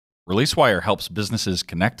ReleaseWire helps businesses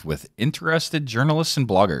connect with interested journalists and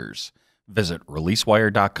bloggers. Visit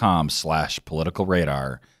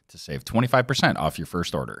releasewire.com/politicalradar to save 25% off your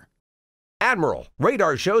first order. Admiral,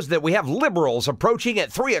 radar shows that we have liberals approaching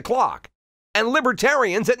at 3 o'clock, and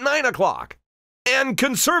libertarians at 9 o'clock, and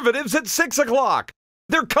conservatives at 6 o'clock.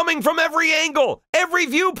 They're coming from every angle, every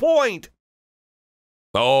viewpoint.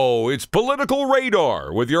 Oh, it's Political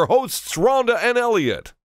Radar with your hosts, Rhonda and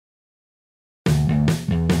Elliot.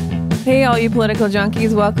 Hey, all you political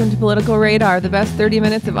junkies. Welcome to Political Radar, the best 30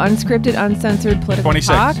 minutes of unscripted, uncensored political 26.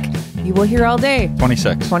 talk you will hear all day.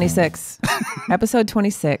 26. 26. Episode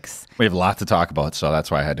 26. We have a lot to talk about, so that's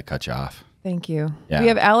why I had to cut you off. Thank you. Yeah. We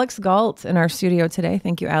have Alex Galt in our studio today.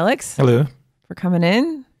 Thank you, Alex. Hello. For coming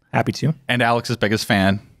in. Happy to. And Alex's biggest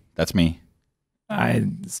fan. That's me. I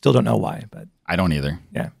still don't know why, but I don't either.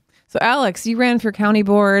 yeah. So, Alex, you ran for county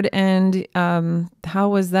board, and how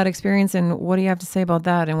was that experience, and what do you have to say about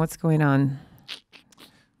that, and what's going on?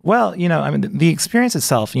 Well, the experience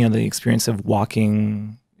itself, the experience of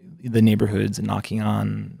walking the neighborhoods and knocking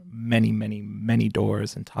on many, many, many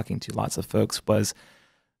doors and talking to lots of folks was,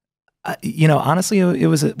 honestly, it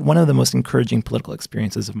was one of the most encouraging political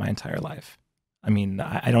experiences of my entire life. I mean,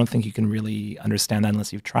 I don't think you can really understand that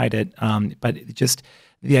unless you've tried it. But just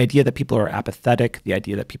the idea that people are apathetic, the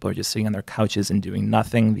idea that people are just sitting on their couches and doing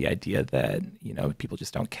nothing, the idea that, people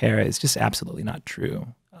just don't care is just absolutely not true.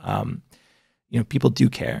 People do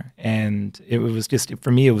care. And it was just,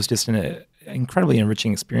 for me, it was just an incredibly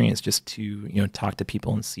enriching experience just to, talk to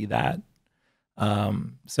people and see that.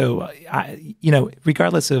 So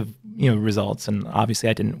regardless of, results, and obviously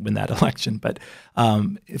I didn't win that election, but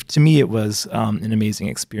to me it was an amazing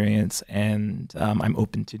experience, and I'm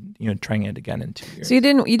open to, trying it again in 2 years. So you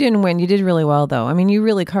didn't win. You did really well, though. I mean, you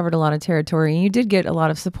really covered a lot of territory, and you did get a lot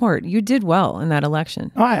of support. You did well in that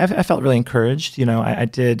election. Oh, I felt really encouraged. I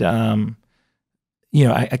did, I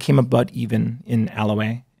came about even in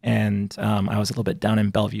Alloway. And I was a little bit down in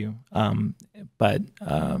Bellevue, but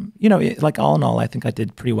like all in all, I think I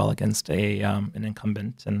did pretty well against an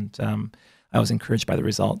incumbent, and I was encouraged by the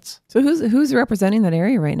results. So who's representing that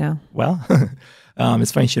area right now? Well,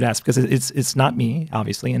 it's funny you should ask, because it's not me,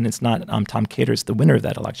 obviously, and it's not Tom Caters, the winner of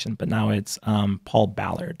that election, but now it's Paul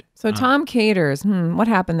Ballard. So Tom Caters, what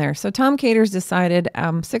happened there? So Tom Caters decided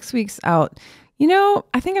 6 weeks out,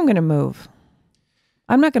 I think I'm going to move.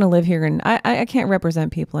 I'm not going to live here, and I can't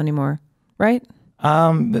represent people anymore, right?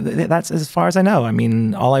 That's as far as I know. I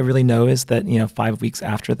mean, all I really know is that 5 weeks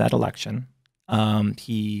after that election,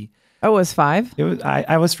 he. Oh, it was 5? It was.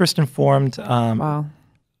 I was first informed. Wow.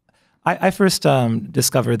 I first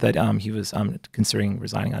discovered that he was considering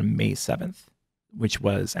resigning on May 7th, which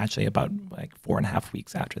was actually about like 4.5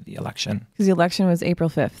 weeks after the election. Because the election was April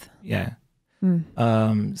 5th. Yeah.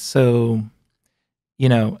 So,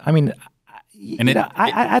 I mean. And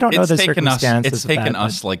I don't know the circumstances. It's taken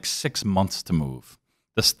us like 6 months to move.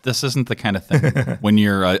 This isn't the kind of thing when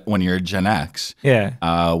you're a Gen X.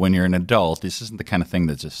 Yeah. When you're an adult, this isn't the kind of thing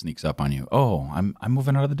that just sneaks up on you. Oh, I'm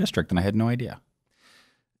moving out of the district, and I had no idea.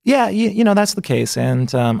 Yeah, that's the case.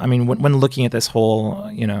 And when looking at this whole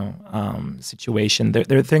situation,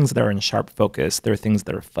 there are things that are in sharp focus. There are things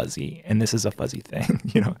that are fuzzy, and this is a fuzzy thing.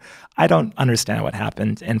 I don't understand what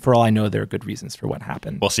happened, and for all I know, there are good reasons for what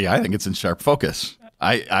happened. Well, see, I think it's in sharp focus.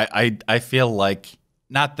 I feel like,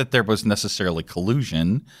 not that there was necessarily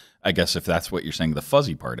collusion, I guess, if that's what you're saying the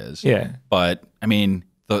fuzzy part is. Yeah. But I mean,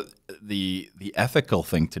 the ethical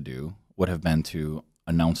thing to do would have been to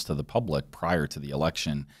announce to the public prior to the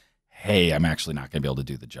election, hey, I'm actually not going to be able to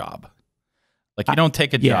do the job. Like, you don't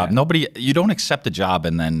take a job. You don't accept a job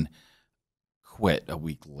and then quit a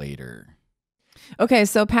week later. Okay,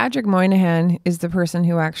 so Patrick Moynihan is the person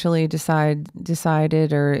who actually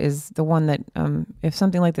decided, or is the one that, if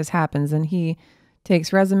something like this happens, and he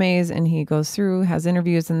takes resumes and he goes through, has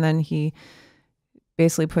interviews, and then he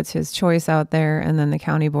basically puts his choice out there, and then the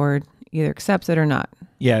county board either accepts it or not.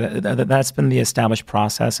 Yeah, that's been the established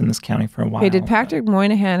process in this county for a while. Okay, did Patrick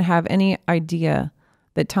Moynihan have any idea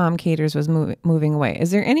that Tom Caters was moving away?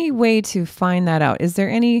 Is there any way to find that out?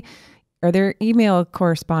 Are there email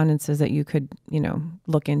correspondences that you could,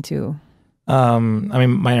 look into? My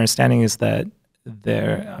understanding is that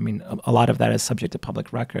a lot of that is subject to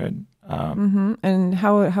public record. And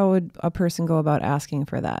how would a person go about asking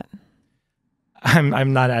for that?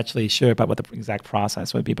 I'm not actually sure about what the exact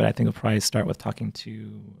process would be, but I think we'll probably start with talking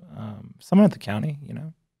to someone at the county.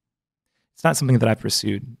 It's not something that I've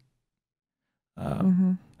pursued.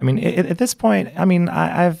 At this point,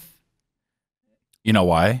 I've. You know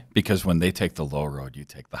why? Because when they take the low road, you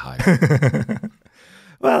take the high road.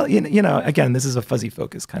 Well, again, this is a fuzzy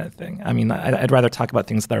focus kind of thing. I mean, I'd rather talk about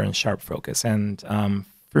things that are in sharp focus. And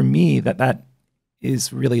for me, that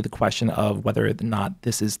is really the question of whether or not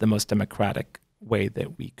this is the most democratic way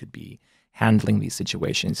that we could be handling these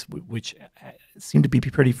situations, which seem to be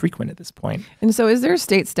pretty frequent at this point. And so is there a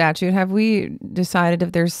state statute? Have we decided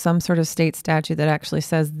if there's some sort of state statute that actually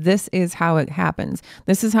says this is how it happens?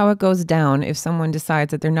 This is how it goes down if someone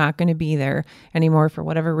decides that they're not going to be there anymore for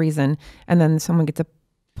whatever reason, and then someone gets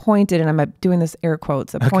appointed, and I'm doing this air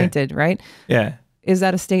quotes, appointed, right? Yeah. Is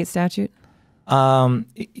that a state statute?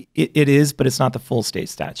 It is, but it's not the full state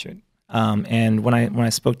statute. And when I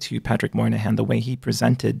spoke to Patrick Moynihan, the way he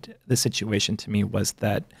presented the situation to me was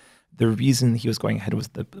that the reason he was going ahead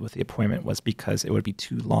with the appointment was because it would be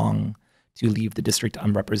too long to leave the district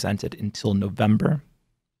unrepresented until November.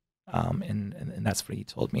 And that's what he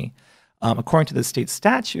told me. According to the state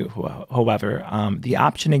statute, however, the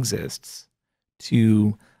option exists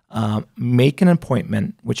to make an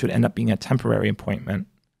appointment, which would end up being a temporary appointment,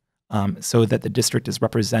 so that the district is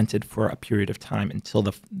represented for a period of time until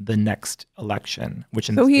the next election, which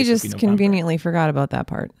in this he case would be just November. conveniently forgot about that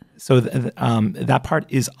part. So that part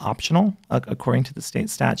is optional, according to the state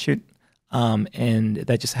statute, and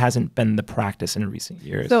that just hasn't been the practice in recent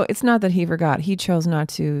years. So it's not that he forgot; he chose not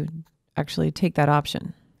to actually take that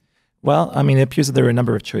option. Well, I mean, it appears that there were a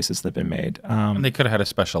number of choices that have been made. And they could have had a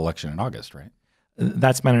special election in August, right?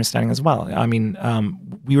 That's my understanding as well. I mean,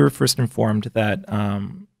 we were first informed that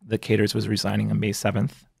the Caters was resigning on May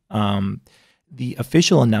 7th. The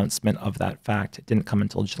official announcement of that fact didn't come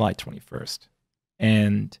until July 21st.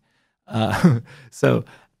 And so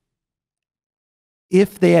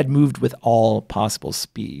if they had moved with all possible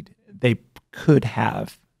speed, they could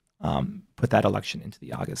have put that election into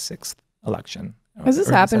the August 6th election. Has this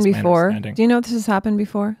happened before? Do you know if this has happened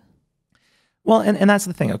before? Well, and that's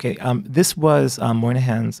the thing. Okay, this was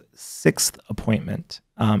Moynihan's 6th appointment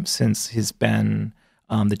since he's been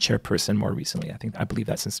the chairperson more recently. I believe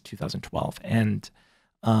that since 2012. And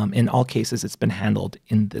in all cases, it's been handled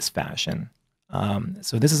in this fashion.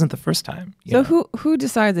 So this isn't the first time. So who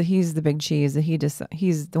decides that he's the big cheese, that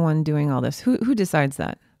he's the one doing all this? Who decides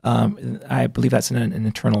that? I believe that's an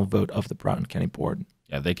internal vote of the Broughton County Board.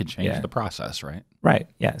 Yeah, they could change the process, right? Right.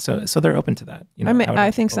 Yeah. So they're open to that.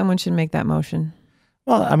 I think someone should make that motion.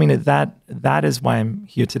 Well, I mean, that is why I'm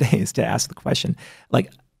here today, is to ask the question,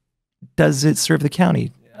 like, does it serve the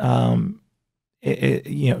county,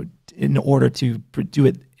 in order to do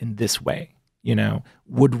it in this way?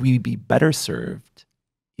 Would we be better served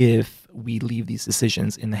if we leave these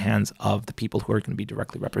decisions in the hands of the people who are going to be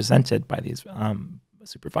directly represented by these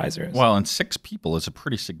supervisors? Well, and 6 people is a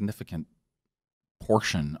pretty significant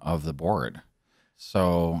portion of the board.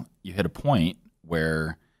 So you hit a point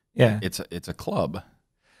where it's a club.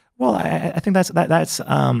 Well, I think that's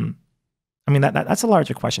a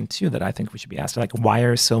larger question too that I think we should be asked. Like, why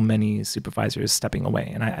are so many supervisors stepping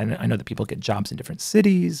away? And I know that people get jobs in different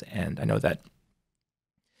cities, and I know that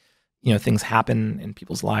things happen in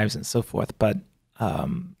people's lives and so forth. But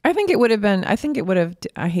I think it would have been. I think it would have.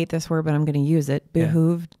 I hate this word, but I'm going to use it.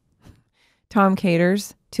 Behooved Tom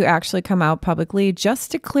Caters to actually come out publicly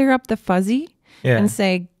just to clear up the fuzzy and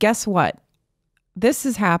say, guess what? This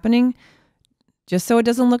is happening, just so it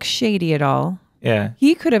doesn't look shady at all. Yeah.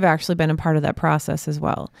 He could have actually been a part of that process as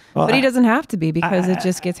well. But he doesn't have to be, because it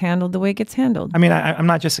just gets handled the way it gets handled. I mean, I'm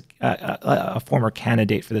not just a former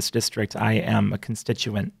candidate for this district. I am a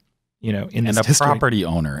constituent, in this district. And a property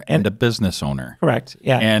owner and a business owner. Correct.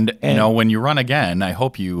 Yeah. And when you run again, I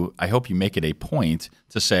hope you make it a point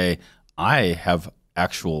to say, I have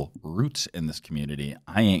actual roots in this community.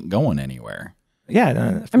 I ain't going anywhere.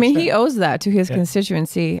 Yeah. He owes that to his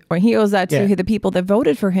constituency, or he owes that to the people that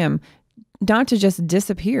voted for him, not to just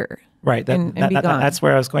disappear. Right. And be gone. That's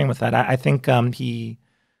where I was going with that. I think he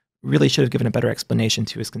really should have given a better explanation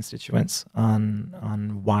to his constituents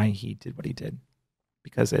on why he did what he did.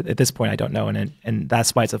 Because at this point, I don't know, and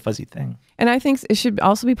that's why it's a fuzzy thing. And I think it should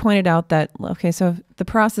also be pointed out that, okay, so the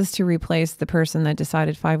process to replace the person that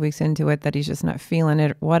decided 5 weeks into it that he's just not feeling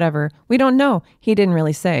it, whatever, we don't know. He didn't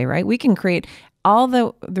really say, right? We can create all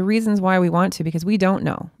the reasons why we want to, because we don't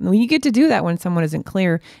know. You get to do that when someone isn't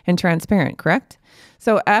clear and transparent, correct?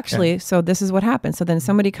 So actually, so this is what happens. So then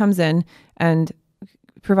somebody comes in and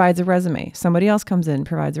provides a resume. Somebody else comes in,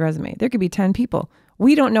 provides a resume. There could be 10 people.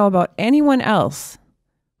 We don't know about anyone else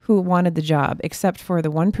who wanted the job, except for the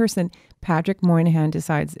one person Patrick Moynihan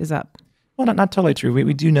decides is up. Well, not totally true.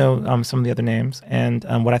 We do know some of the other names, and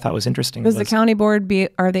what I thought was interesting was the county board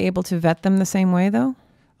are they able to vet them the same way though?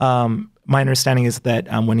 My understanding is that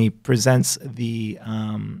when he presents the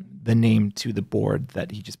the name to the board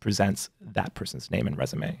that he just presents that person's name and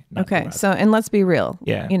resume. Not the Okay. rest. So, and let's be real.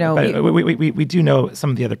 Yeah, You know, but we do know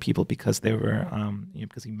some of the other people because they were,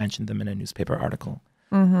 because he mentioned them in a newspaper article.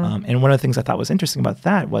 And one of the things I thought was interesting about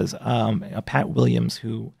that was Pat Williams,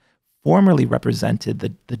 who formerly represented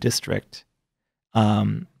the district,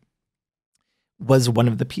 was one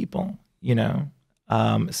of the people,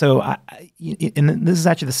 So and this is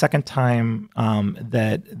actually the second time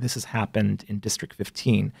that this has happened in District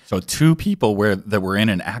 15. So two people that were in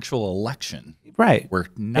an actual election, right, were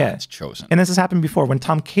not chosen. And this has happened before. When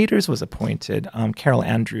Tom Caters was appointed, Carol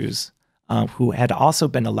Andrews, who had also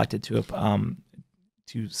been elected to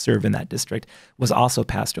serve in that district, was also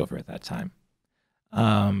passed over at that time.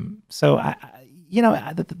 So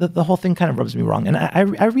the whole thing kind of rubs me wrong, and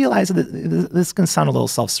I realize that this can sound a little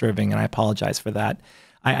self-serving, and I apologize for that.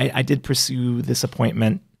 I did pursue this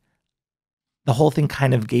appointment. The whole thing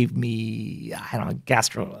kind of gave me, I don't know,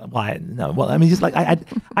 just like I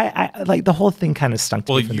like the whole thing kind of stunk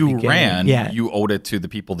to me from the beginning. Ran, yeah. You owed it to the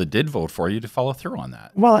people that did vote for you to follow through on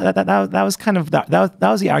that. Well, that was kind of that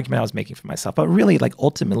was the argument I was making for myself. But really, like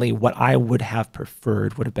ultimately, what I would have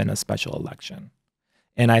preferred would have been a special election.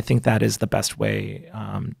 And I think that is the best way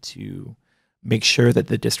to make sure that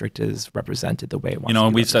the district is represented the way it wants to be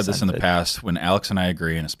and we've said this in the represented. past, when Alex and I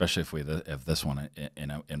agree, and especially if we have this one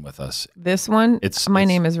in with us. This one, my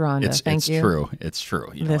name is Rhonda. Thank you. It's true. It's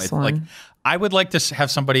true. This one. Like, I would like to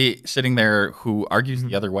have somebody sitting there who argues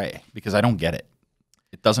the other way, because I don't get it.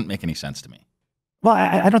 It doesn't make any sense to me. Well,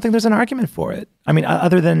 I don't think there's an argument for it. I mean,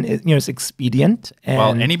 other than it's expedient. And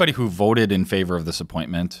Well, anybody who voted in favor of this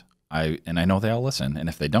appointment, I know they all listen, and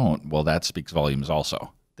if they don't, well, that speaks volumes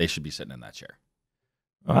also. They should be sitting in that chair.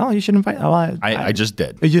 Well, you should invite. Oh, I just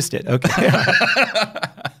did. You just did. Okay.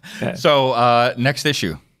 Okay. So next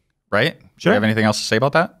issue, right? Do Sure. you have anything else to say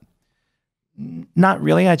about that? Not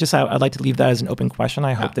really. I'd like to leave that as an open question.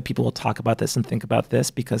 I hope that people will talk about this and think about this,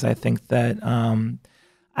 because I think that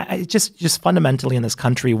I just fundamentally in this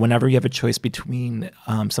country, whenever you have a choice between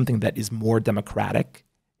something that is more democratic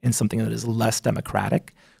and something that is less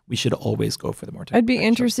democratic, we should always go for the more democratic I'd be choice.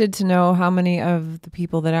 interested to know how many of the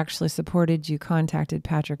people that actually supported you contacted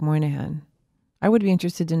Patrick Moynihan. I would be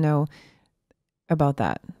interested to know about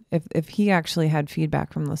that, if he actually had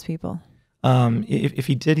feedback from those people. If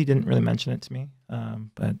he did, he didn't really mention it to me.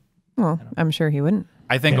 But Well, I'm sure he wouldn't.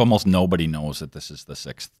 I think almost nobody knows that this is the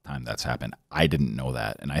 6th time that's happened. I didn't know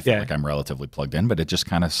that, and I feel like I'm relatively plugged in, but it just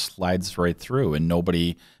kind of slides right through, and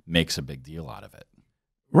nobody makes a big deal out of it.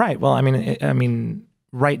 right. Well, I mean,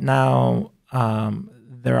 right now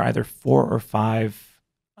there are either 4 or 5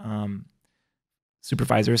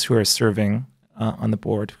 supervisors who are serving on the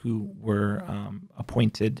board who were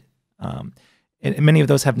appointed. And many of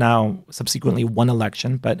those have now subsequently won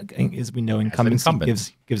election, but as we know,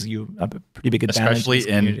 incumbency gives you a pretty big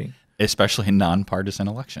advantage, especially in nonpartisan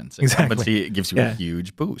elections. Exactly. Incumbency gives you a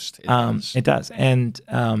huge boost. It does, and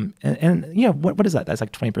what is that? That's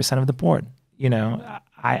like 20% of the board.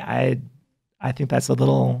 I think that's a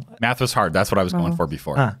little. Math was hard. That's what I was going for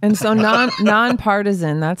before. And so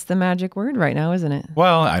nonpartisan, that's the magic word right now, isn't it?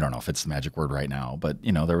 Well, I don't know if it's the magic word right now, but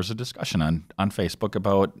there was a discussion on Facebook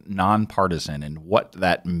about nonpartisan and what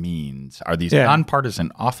that means. Are these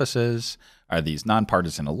nonpartisan offices? Are these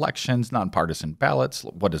nonpartisan elections? Nonpartisan ballots?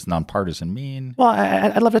 What does nonpartisan mean? Well,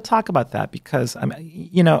 I'd love to talk about that because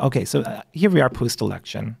okay, so here we are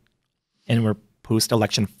post-election, and we're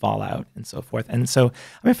post-election fallout and so forth. And so,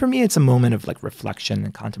 for me, it's a moment of like reflection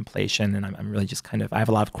and contemplation, and I'm really just I have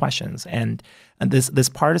a lot of questions. And this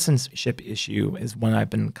partisanship issue is one I've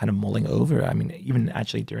been kind of mulling over. Even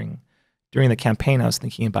actually during the campaign, I was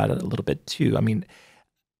thinking about it a little bit too.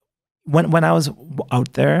 When I was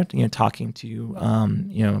out there, talking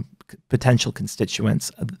to potential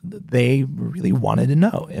constituents, they really wanted to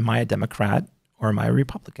know: am I a Democrat or am I a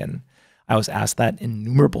Republican? I was asked that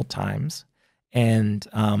innumerable times. And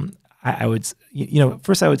I would,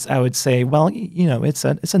 first I would say, well, it's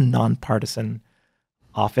a nonpartisan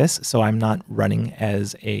office, so I'm not running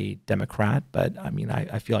as a Democrat, but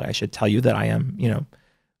I feel like I should tell you that I am,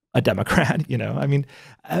 a Democrat.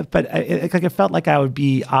 But it felt like I would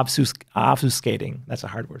be obfuscating. That's a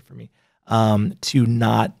hard word for me. To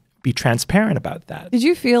not be transparent about that. Did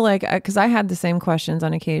you feel like, because I had the same questions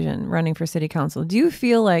on occasion running for city council, do you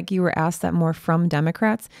feel like you were asked that more from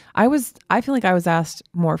Democrats? I feel like I was asked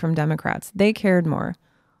more from Democrats. They cared more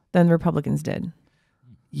than Republicans did.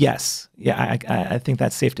 Yes. Yeah, I think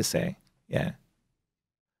that's safe to say. Yeah.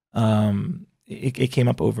 It came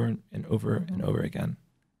up over and over and over again.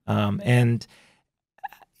 And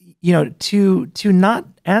to not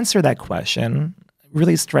answer that question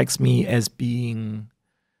really strikes me as being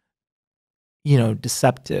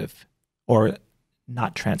deceptive or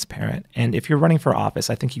not transparent. And if you're running for office,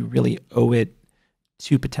 I think you really owe it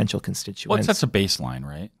to potential constituents. Well, that's a baseline,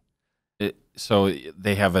 right? So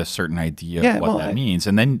they have a certain idea of what that means,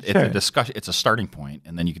 and then it's a discussion. It's a starting point,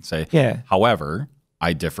 and then you can say, however,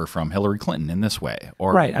 I differ from Hillary Clinton in this way.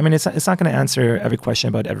 Or right. I mean, it's not going to answer every question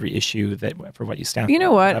about every issue for what you stand for. You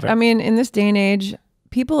know what? Whatever. I mean, in this day and age,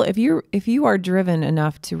 people, if you are driven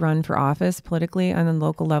enough to run for office politically on the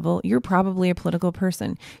local level, you're probably a political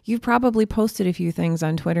person. You've probably posted a few things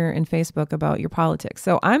on Twitter and Facebook about your politics.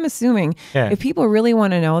 So I'm assuming if people really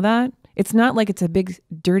want to know that, it's not like it's a big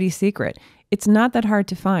dirty secret. It's not that hard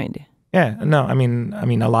to find. Yeah, no, I mean,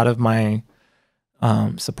 a lot of my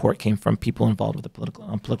support came from people involved with the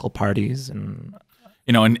political parties, and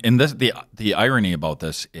and this the irony about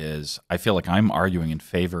this is I feel like I'm arguing in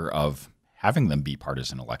favor of having them be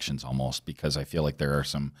partisan elections almost, because I feel like there are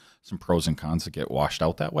some pros and cons that get washed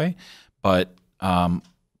out that way. But I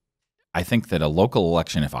think that a local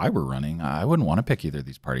election, if I were running, I wouldn't want to pick either of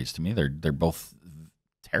these parties. To me, they're both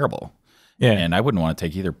terrible. Yeah, and I wouldn't want to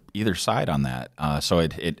take either side on that. So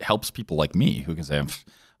it helps people like me who can say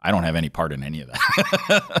I don't have any part in any of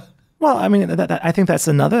that. Well, I mean, I think that's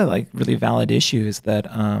another really valid issue is that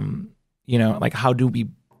how do we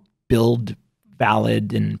build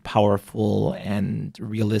valid and powerful and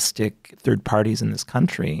realistic third parties in this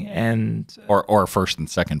country, and or first and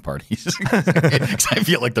second parties, because I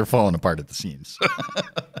feel like they're falling apart at the seams.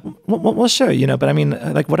 well, sure, but I mean,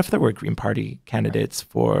 what if there were Green Party candidates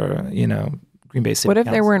for Green Bay City What if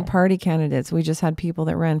Council? there weren't party candidates? We just had people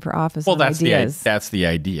that ran for office. Well, that's the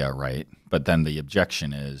idea, right? But then the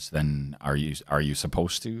objection is, then are you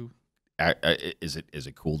supposed to? Is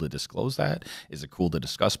it cool to disclose that? Is it cool to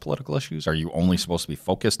discuss political issues? Are you only supposed to be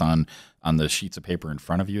focused on the sheets of paper in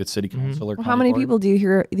front of you at city council or how many people do you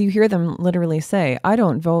hear them literally say, I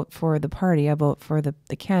don't vote for the party, I vote for the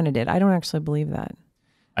candidate? I don't actually believe that.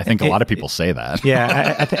 I think a lot of people say that.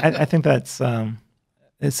 Yeah, I think that's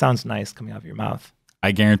it sounds nice coming out of your mouth.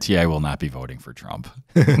 I guarantee I will not be voting for Trump.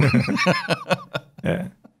 Yeah.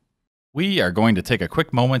 We are going to take a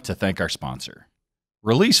quick moment to thank our sponsor.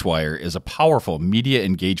 ReleaseWire is a powerful media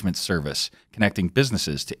engagement service connecting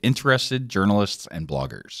businesses to interested journalists and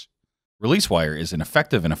bloggers. ReleaseWire is an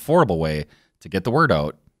effective and affordable way to get the word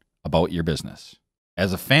out about your business.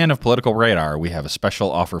 As a fan of Political Radar, we have a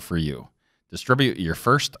special offer for you. Distribute your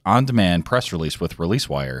first on-demand press release with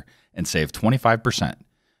ReleaseWire and save 25%.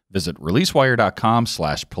 Visit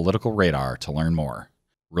releasewire.com/politicalradar to learn more.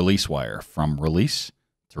 ReleaseWire, from release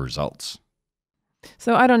to results.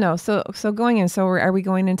 So I don't know. So going in. So are we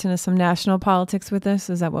going into some national politics with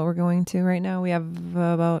this? Is that what we're going to right now? We have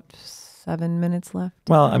about 7 minutes left.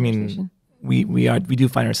 Well, I mean, we do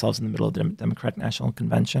find ourselves in the middle of the Democratic National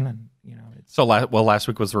Convention, and last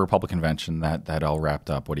week was the Republican convention that all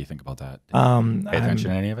wrapped up. What do you think about that? Pay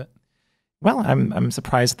attention to any of it? Well, I'm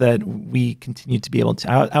surprised that we continue to be able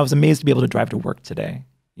to. I was amazed to be able to drive to work today.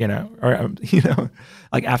 After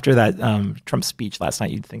that Trump speech last night,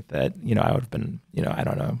 you'd think that, I would have been, I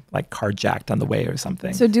don't know, carjacked on the way or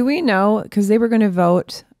something. So do we know, because they were going to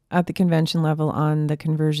vote at the convention level on the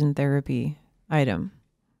conversion therapy item.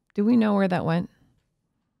 Do we know where that went?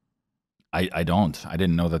 I don't. I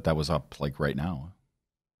didn't know that was up right now.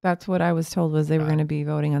 That's what I was told, was they were going to be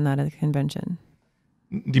voting on that at the convention.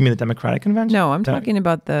 Do you mean the Democratic convention? No, I'm talking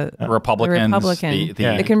about the Republicans.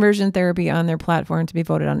 The conversion therapy on their platform to be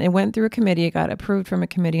voted on. It went through a committee, it got approved from a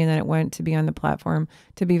committee, and then it went to be on the platform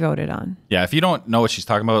to be voted on. Yeah, if you don't know what she's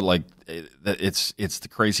talking about, it's the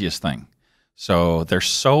craziest thing. So they're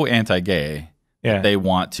so anti-gay that they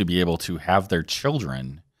want to be able to have their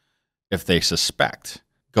children, if they suspect,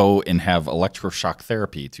 go and have electroshock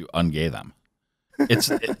therapy to ungay them.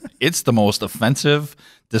 It's the most offensive,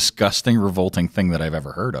 disgusting, revolting thing that I've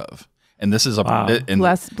ever heard of. And this is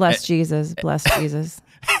bless Jesus, bless Jesus.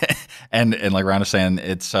 And like Ron is saying,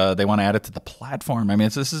 it's they want to add it to the platform. I mean,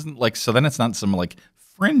 this isn't so then it's not some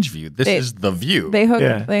fringe view. This is the view. They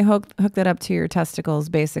hook that up to your testicles.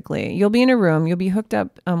 Basically, you'll be in a room. You'll be hooked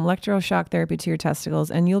up electroshock therapy to your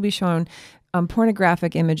testicles, and you'll be shown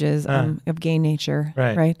pornographic images of gay nature.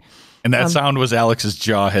 Right. And that sound was Alex's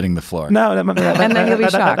jaw hitting the floor. No, and then you'll be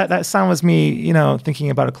shocked. That sound was me, thinking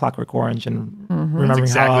about A Clockwork Orange and remembering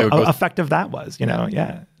how effective that was.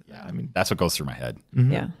 Yeah. I mean, that's what goes through my head.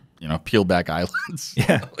 Yeah. Peel back eyelids.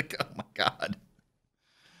 Yeah. Oh my God.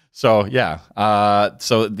 So yeah.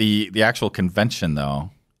 So the actual convention though.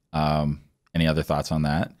 Any other thoughts on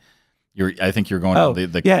that? I think you're going to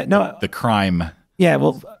the crime. Yeah.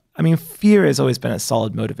 Well, I mean, fear has always been a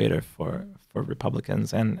solid motivator for for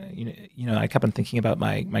Republicans. And I kept on thinking about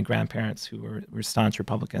my grandparents who were staunch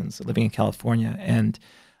Republicans living in California, and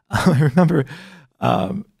I remember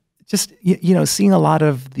just seeing a lot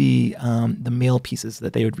of the mail pieces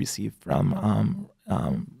that they would receive from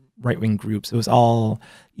right-wing groups. It was all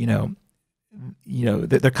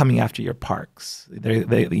they're coming after your parks.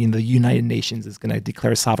 The United Nations is going to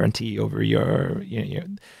declare sovereignty over your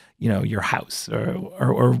house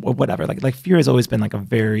or whatever. Like fear has always been like a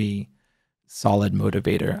very solid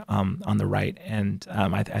motivator on the right, and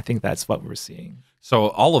I think that's what we're seeing. So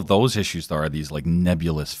all of those issues, though, are these like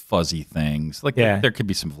nebulous, fuzzy things. Like there could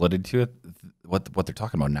be some validity to it. What they're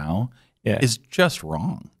talking about now is just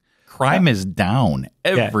wrong. Crime is down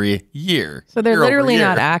every year. So they're literally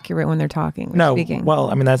not accurate when they're speaking.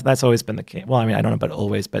 Well, I mean, that's always been the case. Well, I mean, I don't know about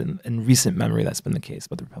always, but in recent memory, that's been the case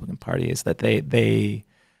with the Republican Party, is that they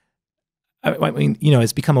I mean,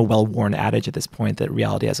 it's become a well-worn adage at this point that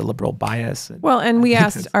reality has a liberal bias. Well, and we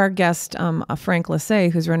asked our guest, Frank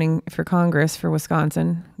Lassay, who's running for Congress for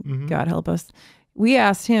Wisconsin, God help us. We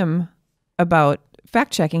asked him about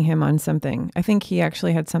fact-checking him on something. I think he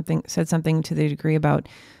actually said something to the degree about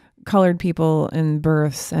colored people and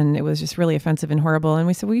births, and it was just really offensive and horrible. And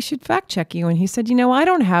we said, we should fact-check you. And he said, I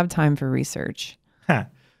don't have time for research. Huh.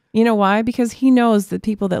 You know why? Because he knows that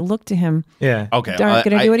people that look to him aren't going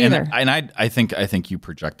to do it either. And I think you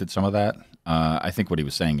projected some of that. I think what he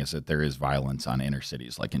was saying is that there is violence on inner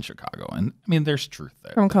cities, like in Chicago, and I mean, there's truth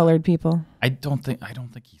there. From colored people. I don't think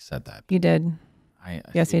he said that. You did.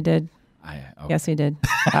 Yes, he did. Yes, he did.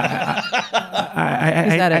 He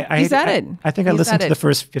said it. He said it. I think I listened to the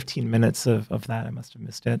first 15 minutes of that. I must have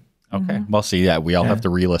missed it. Okay. Well, see, we all have to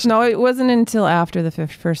re-listen. No, it wasn't until after the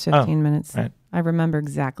first 15 minutes. Right. I remember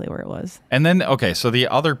exactly where it was. And then, so the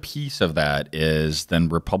other piece of that is then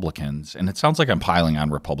Republicans. And it sounds like I'm piling on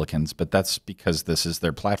Republicans, but that's because this is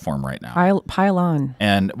their platform right now. Pile on.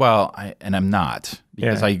 And, I'm not,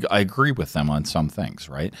 because I agree with them on some things,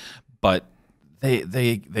 right? But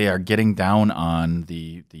they are getting down on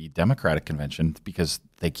the Democratic convention because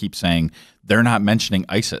they keep saying they're not mentioning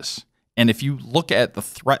ISIS. And if you look at the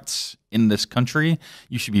threats in this country,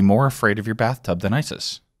 you should be more afraid of your bathtub than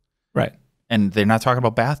ISIS. Right. And they're not talking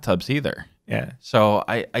about bathtubs either. Yeah. So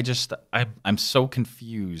I'm so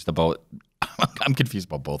confused about I'm confused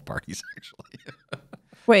about both parties actually.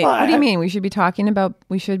 Wait, what do you mean? We should be talking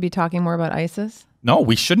more about ISIS? No,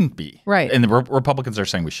 we shouldn't be. Right. And the Republicans are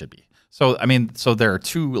saying we should be. So I mean, there are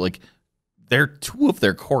two of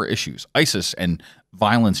their core issues: ISIS and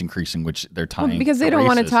violence increasing, which they're tying because they to don't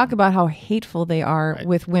want to racism. talk about how hateful they are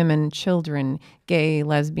with women, children, gay,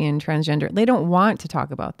 lesbian, transgender. They don't want to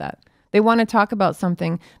talk about that. They want to talk about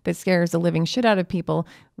something that scares the living shit out of people,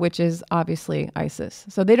 which is obviously ISIS.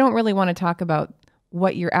 So they don't really want to talk about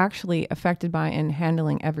what you're actually affected by and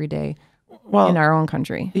handling every day in our own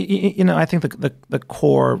country. I think the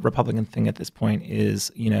core Republican thing at this point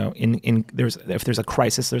is, if there's a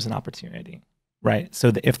crisis, there's an opportunity, right?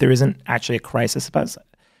 So if there isn't actually a crisis about it,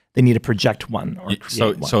 they need to project one or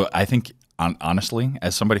create one. So I think, honestly,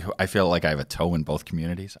 as somebody who I feel like I have a toe in both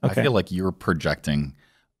communities, I feel like you're projecting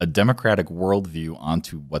a democratic worldview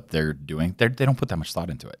onto what they're doing. They don't put that much thought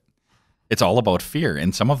into it. It's all about fear,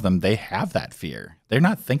 and some of them, they have that fear. They're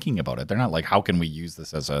not thinking about it. They're not like, how can we use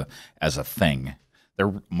this as a thing?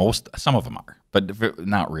 Some of them are, but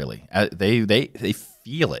not really. They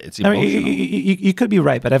feel it. It's emotional. I mean, you could be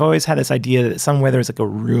right, but I've always had this idea that somewhere there's like a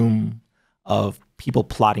room of people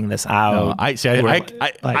plotting this out. No, I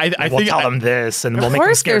we'll tell them this, and we'll make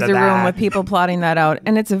them scared of that. There's a room with people plotting that out,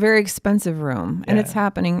 and it's a very expensive room, and it's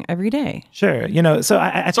happening every day. Sure, so so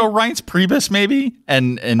Reince Priebus maybe,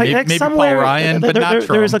 and maybe Paul Ryan, but not Trump.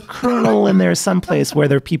 There's a kernel in there someplace where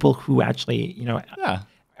there are people who actually,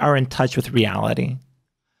 are in touch with reality.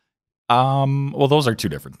 Well, those are two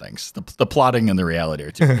different things. The plotting and the reality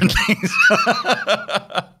are two different things.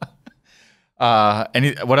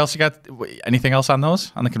 What else you got? Anything else on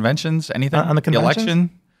those? On the conventions? Anything? On the conventions? The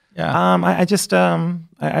election? Yeah.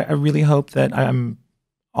 I really hope that I'm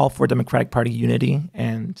all for Democratic Party unity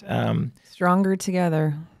and stronger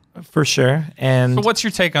together. For sure. And so what's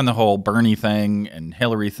your take on the whole Bernie thing and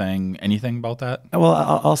Hillary thing? Anything about that? Well,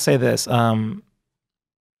 I'll say this.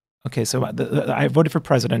 Okay, so I voted for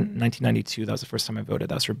president in 1992. That was the first time I voted.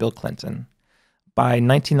 That was for Bill Clinton. By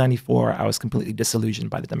 1994, I was completely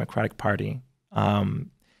disillusioned by the Democratic Party.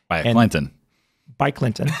 By Clinton,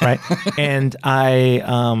 right? And I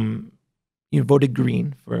voted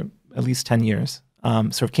Green for at least 10 years.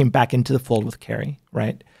 Sort of came back into the fold with Kerry,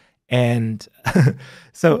 right? And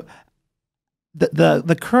so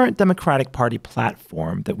the current Democratic Party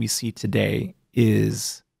platform that we see today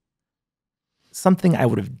is something I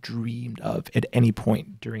would have dreamed of at any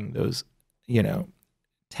point during those,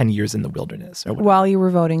 10 years in the wilderness or whatever. While you were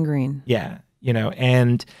voting green. Yeah,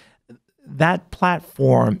 and that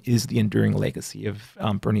platform is the enduring legacy of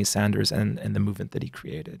Bernie Sanders and the movement that he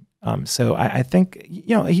created. So I think,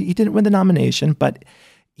 he didn't win the nomination, but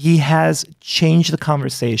he has changed the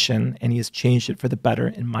conversation, and he has changed it for the better,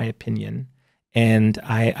 in my opinion. And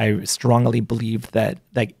I strongly believe that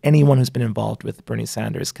like anyone who's been involved with Bernie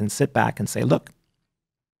Sanders can sit back and say, look,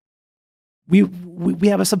 we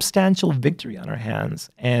have a substantial victory on our hands,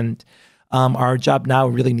 and our job now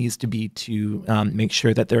really needs to be to make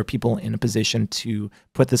sure that there are people in a position to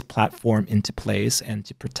put this platform into place and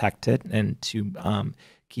to protect it and to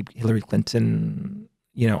keep Hillary Clinton,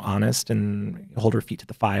 honest and hold her feet to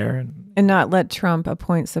the fire. And not let Trump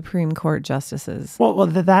appoint Supreme Court justices. Well,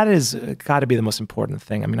 that is got to be the most important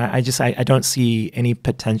thing. I mean, I don't see any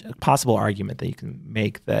possible argument that you can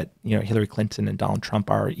make that, Hillary Clinton and Donald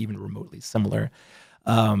Trump are even remotely similar.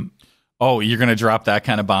 Oh, you're going to drop that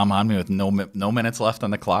kind of bomb on me with no minutes left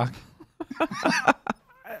on the clock?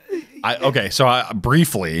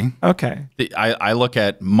 Briefly. Okay. I look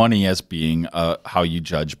at money as being how you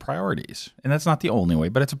judge priorities. And that's not the only way,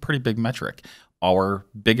 but it's a pretty big metric. Our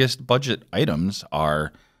biggest budget items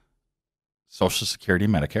are Social Security,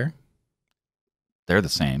 Medicare. They're the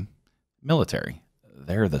same. Military.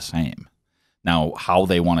 They're the same. Now, how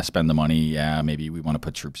they want to spend the money, yeah, maybe we want to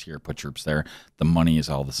put troops here, put troops there. The money is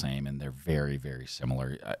all the same, and they're very, very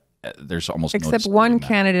similar. There's almost except one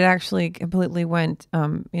candidate actually completely went,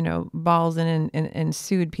 balls in and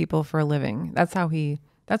sued people for a living. That's how he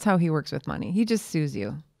works with money. He just sues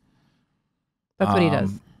you. That's what he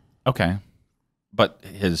does. Okay, but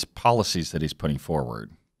his policies that he's putting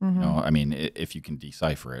forward, if you can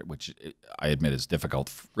decipher it, which I admit is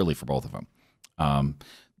difficult, really for both of them,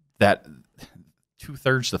 that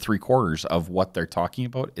 2/3 to 3/4 of what they're talking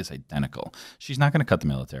about is identical. She's not going to cut the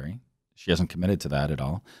military. She hasn't committed to that at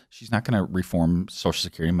all. She's not going to reform Social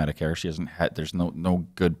Security and Medicare. She hasn't had. There's no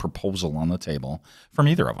good proposal on the table from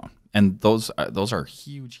either of them. And those are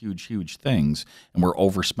huge, huge, huge things. And we're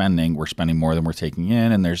overspending. We're spending more than we're taking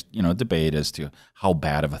in. And there's debate as to how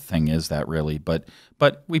bad of a thing is that really. But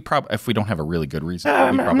we probably, if we don't have a really good reason,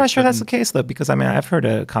 I'm not sure that's the case though, because I've heard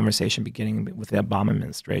a conversation beginning with the Obama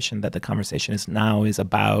administration that the conversation is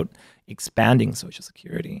about expanding Social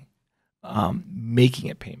Security, making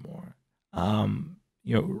it pay more.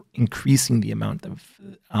 Increasing the amount of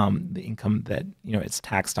the income that it's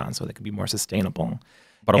taxed on, so that it can be more sustainable.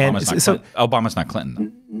 But Obama's not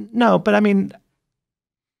Clinton, though. No, but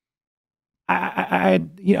I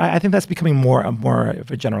think that's becoming more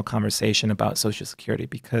of a general conversation about Social Security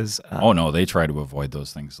because. They try to avoid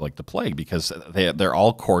those things like the plague because they're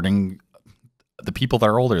all courting the people that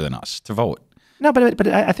are older than us to vote. No, but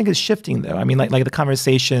I think it's shifting though. I mean, like the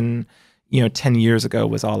conversation 10 years ago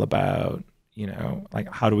was all about,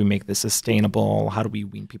 how do we make this sustainable? How do we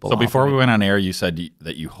wean people off? So before we went on air, you said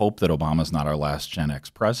that you hope that Obama's not our last Gen X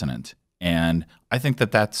president. And I think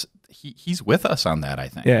that's he's with us on that, I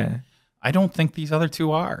think. Yeah. I don't think these other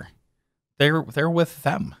two are. They're with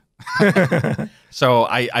them. So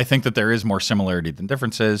I think that there is more similarity than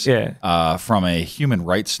differences. Yeah. From a human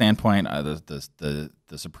rights standpoint, the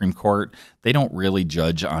Supreme Court, they don't really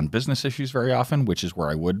judge on business issues very often, which is where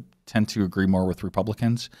I would tend to agree more with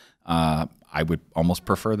Republicans. I would almost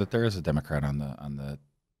prefer that there is a Democrat on the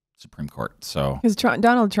Supreme Court. So because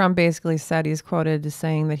Donald Trump basically said, he's quoted as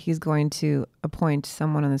saying that he's going to appoint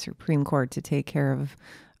someone on the Supreme Court to take care of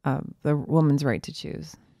the woman's right to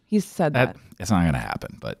choose. He's said that. It's not going to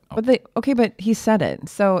happen, but but he said it,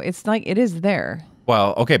 so it's like it is there.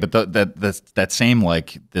 Well, okay, but that same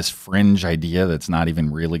like this fringe idea that's not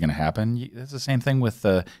even really going to happen. It's the same thing with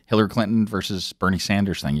the Hillary Clinton versus Bernie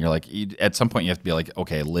Sanders thing. You're like, at some point you have to be like,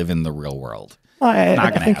 okay, live in the real world. Well, it's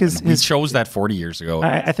not going to happen. We his chose that 40 years ago.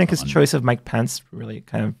 I think his choice of Mike Pence really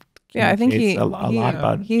kind of. Yeah, I think he lot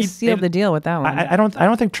about. He sealed the deal with that one. I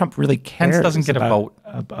don't think Trump really cares. Pence doesn't get a vote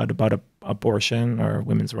about abortion or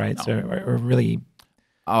women's rights or really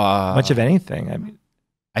much of anything.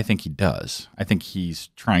 I think he does. I think he's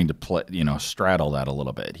trying to straddle that a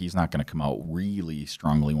little bit. He's not going to come out really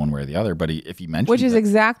strongly one way or the other. But if he mentions, which is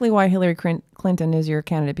exactly why Hillary Clinton is your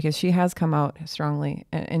candidate, because she has come out strongly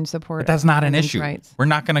in support. But that's not an women's issue. Rights. We're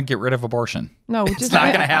not going to get rid of abortion. No, it's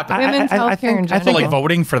not going to happen. Women's healthcare in general. So like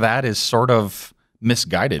voting for that is sort of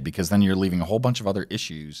misguided because then you're leaving a whole bunch of other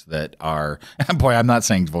issues that are. Boy, I'm not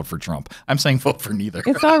saying vote for Trump. I'm saying vote for neither.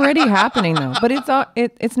 It's already happening though. But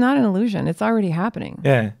it's not an illusion. It's already happening.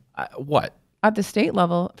 Yeah. What? At the state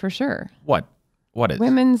level, for sure. What is?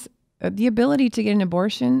 Women's the ability to get an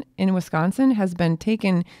abortion in Wisconsin has been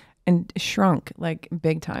taken and shrunk like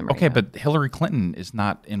big time right Okay, now. but Hillary Clinton is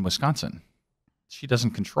not in Wisconsin. She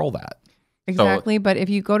doesn't control that. Exactly, but if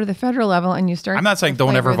you go to the federal level and you start... I'm not saying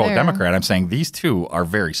don't ever vote there, Democrat. I'm saying these two are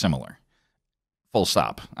very similar. Full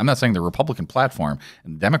stop. I'm not saying the Republican platform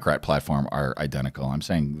and the Democrat platform are identical. I'm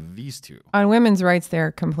saying these two. On women's rights,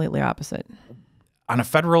 they're completely opposite. On a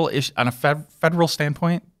federal federal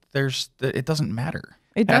standpoint, it doesn't matter.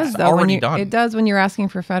 It does, That's though. already done. It does when you're asking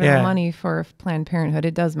for federal Yeah. money for Planned Parenthood.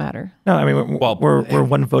 It does matter. No, I mean, we're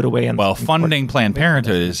one vote away. Well, funding Planned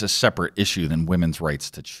Parenthood is a separate issue than women's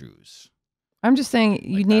rights to choose. I'm just saying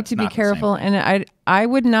you need that's to be not the same careful, thing. and I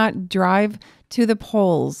would not drive to the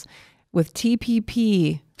polls with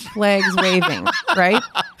TPP flags waving, right?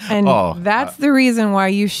 And that's the reason why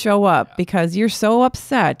you show up, because you're so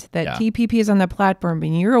upset that TPP is on the platform,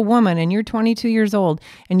 and you're a woman and you're 22 years old,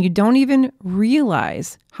 and you don't even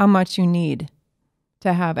realize how much you need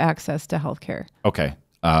to have access to healthcare. Okay,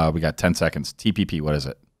 we got 10 seconds. TPP, what is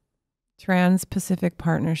it? Trans-Pacific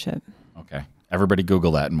Partnership. Okay, everybody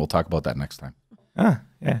Google that, and we'll talk about that next time. Yeah.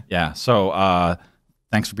 Yeah, so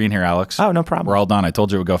thanks for being here, Alex. Oh, no problem. We're all done. I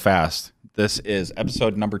told you it would go fast. This is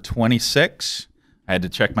episode number 26. I had to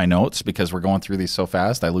check my notes because we're going through these so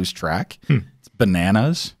fast. I lose track. It's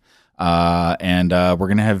bananas. And we're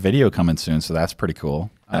going to have video coming soon, so that's pretty cool.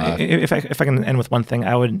 If I can end with one thing,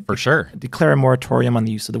 I would For sure. declare a moratorium on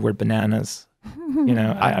the use of the word bananas. You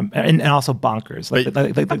know, and also bonkers. Like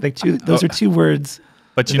two. Those are two words.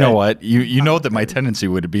 But you know what? You know that my tendency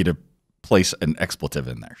would be to place an expletive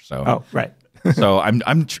in there. So Oh, right. so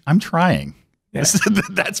I'm trying. Yeah.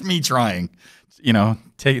 That's me trying. You know,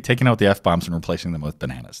 taking out the F-bombs and replacing them with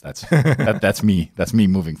bananas. That's me. That's me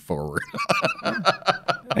moving forward.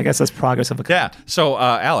 I guess that's progress of a Yeah. So,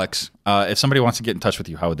 Alex, if somebody wants to get in touch with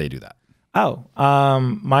you, how would they do that?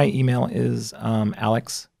 My email is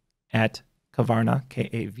alex@kavarna,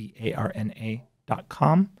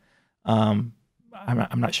 KAVARNA.com. I'm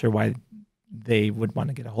not sure why they would want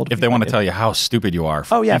to get a hold of If they want to tell you how stupid you are.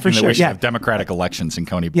 Oh, yeah, thinking for that sure. We should Yeah. have democratic elections in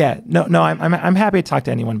Coney. Yeah, no, I'm happy to talk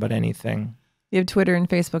to anyone about anything. You have Twitter and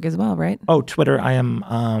Facebook as well, right? Oh, Twitter, I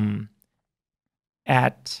am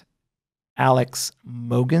at Alex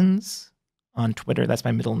Mogans on Twitter. That's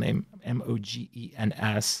my middle name,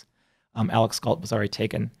 Mogens. Alex Galt was already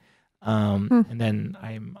taken. And then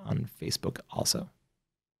I'm on Facebook also.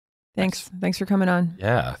 Thanks for coming on.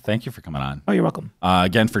 Yeah. Thank you for coming on. Oh, you're welcome.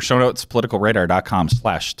 Again, for show notes,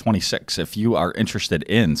 politicalradar.com/26. If you are interested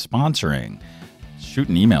in sponsoring, shoot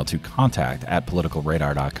an email to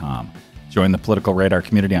contact@politicalradar.com. Join the Political Radar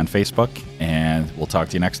community on Facebook, and we'll talk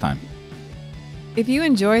to you next time. If you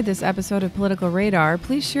enjoyed this episode of Political Radar,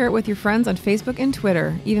 please share it with your friends on Facebook and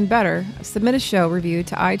Twitter. Even better, submit a show review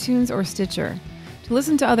to iTunes or Stitcher. To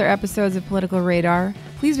listen to other episodes of Political Radar,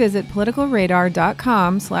 please visit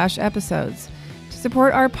politicalradar.com/episodes. To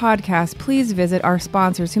support our podcast, please visit our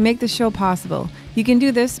sponsors who make the show possible. You can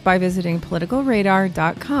do this by visiting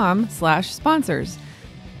politicalradar.com/sponsors.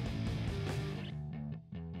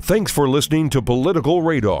 Thanks for listening to Political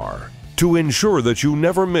Radar. To ensure that you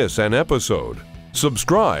never miss an episode,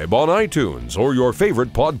 subscribe on iTunes or your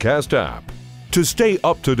favorite podcast app. To stay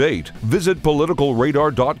up to date, visit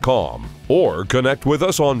politicalradar.com or connect with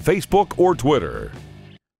us on Facebook or Twitter.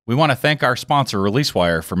 We want to thank our sponsor,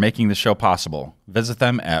 ReleaseWire, for making the show possible. Visit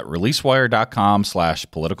them at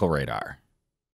releasewire.com/politicalradar.